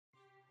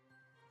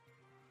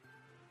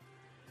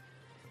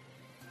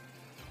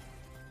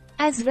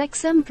As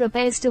Wrexham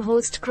prepares to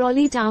host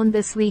Crawley Town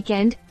this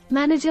weekend,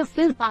 manager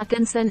Phil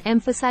Parkinson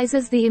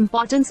emphasizes the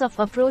importance of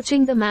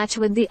approaching the match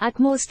with the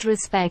utmost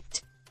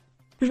respect.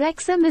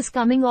 Wrexham is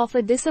coming off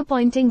a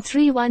disappointing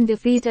 3-1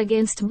 defeat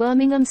against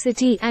Birmingham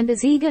City and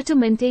is eager to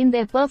maintain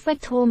their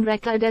perfect home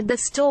record at the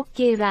Stoke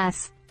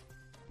Ras.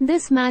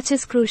 This match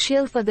is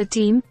crucial for the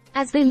team,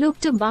 as they look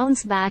to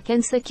bounce back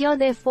and secure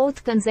their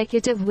fourth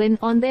consecutive win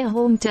on their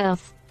home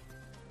turf.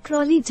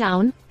 Crawley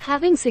Town,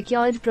 having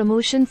secured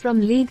promotion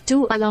from League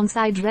 2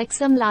 alongside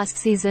Wrexham last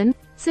season,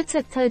 sits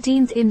at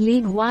 13th in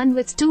League 1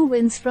 with 2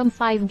 wins from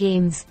 5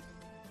 games.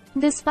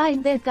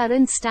 Despite their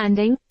current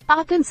standing,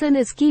 Parkinson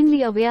is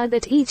keenly aware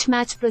that each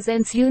match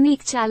presents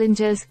unique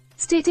challenges,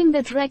 stating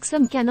that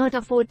Wrexham cannot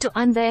afford to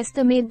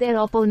underestimate their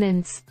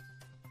opponents.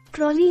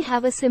 Crawley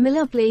have a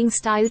similar playing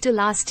style to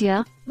last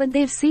year, but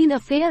they've seen a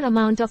fair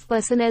amount of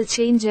personnel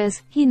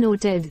changes, he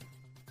noted.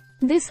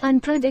 This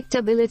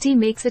unpredictability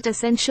makes it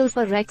essential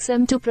for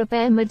Wrexham to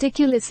prepare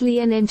meticulously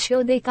and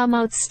ensure they come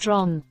out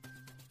strong.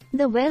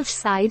 The Welsh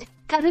side,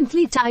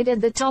 currently tied at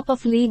the top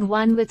of League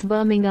 1 with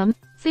Birmingham,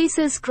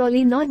 faces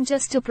Crawley not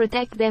just to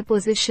protect their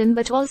position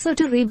but also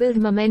to rebuild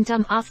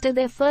momentum after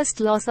their first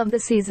loss of the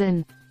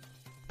season.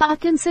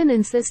 Parkinson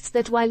insists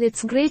that while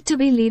it's great to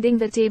be leading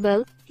the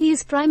table, he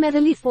is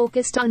primarily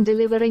focused on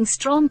delivering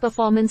strong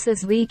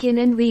performances week in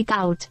and week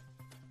out.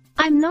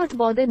 "I'm not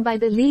bothered by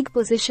the league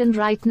position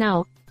right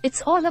now.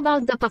 It's all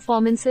about the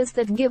performances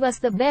that give us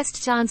the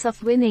best chance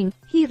of winning,"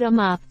 he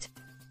remarked.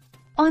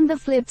 On the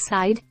flip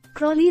side,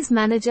 Crawley's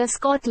manager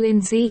Scott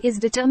Lindsay is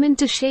determined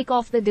to shake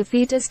off the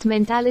defeatist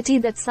mentality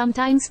that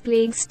sometimes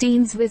plagues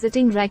teams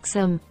visiting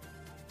Wrexham.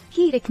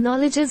 He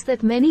acknowledges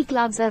that many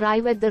clubs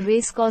arrive at the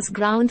racecourse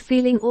ground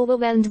feeling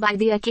overwhelmed by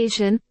the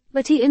occasion,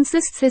 but he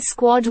insists his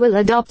squad will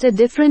adopt a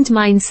different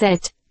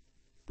mindset.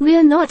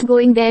 "We're not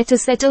going there to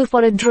settle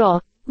for a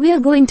draw.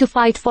 We're going to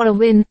fight for a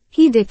win,"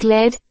 he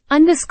declared,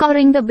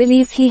 underscoring the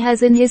belief he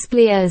has in his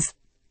players.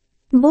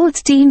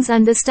 Both teams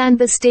understand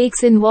the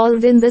stakes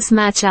involved in this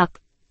matchup.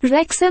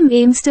 Wrexham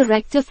aims to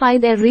rectify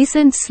their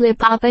recent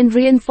slip-up and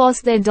reinforce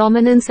their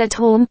dominance at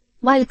home,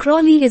 while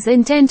Crawley is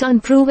intent on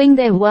proving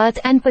their worth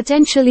and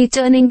potentially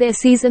turning their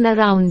season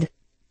around.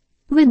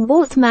 With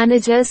both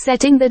managers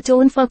setting the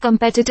tone for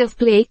competitive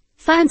play,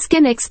 fans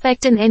can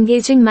expect an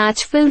engaging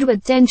match filled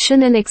with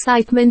tension and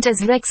excitement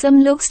as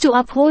Wrexham looks to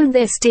uphold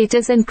their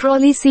status and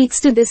Crawley seeks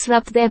to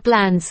disrupt their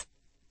plans.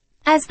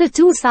 As the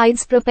two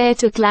sides prepare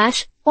to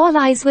clash, all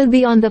eyes will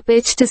be on the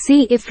pitch to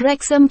see if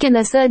Wrexham can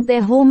assert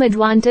their home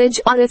advantage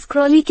or if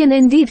Crawley can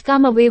indeed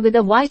come away with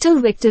a vital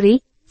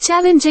victory,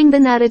 challenging the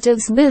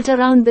narratives built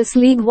around this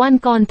League One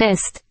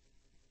contest.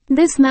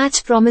 This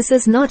match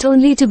promises not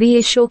only to be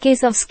a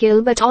showcase of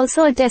skill but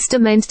also a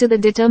testament to the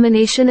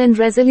determination and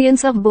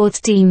resilience of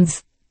both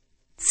teams.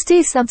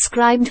 Stay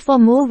subscribed for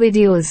more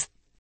videos.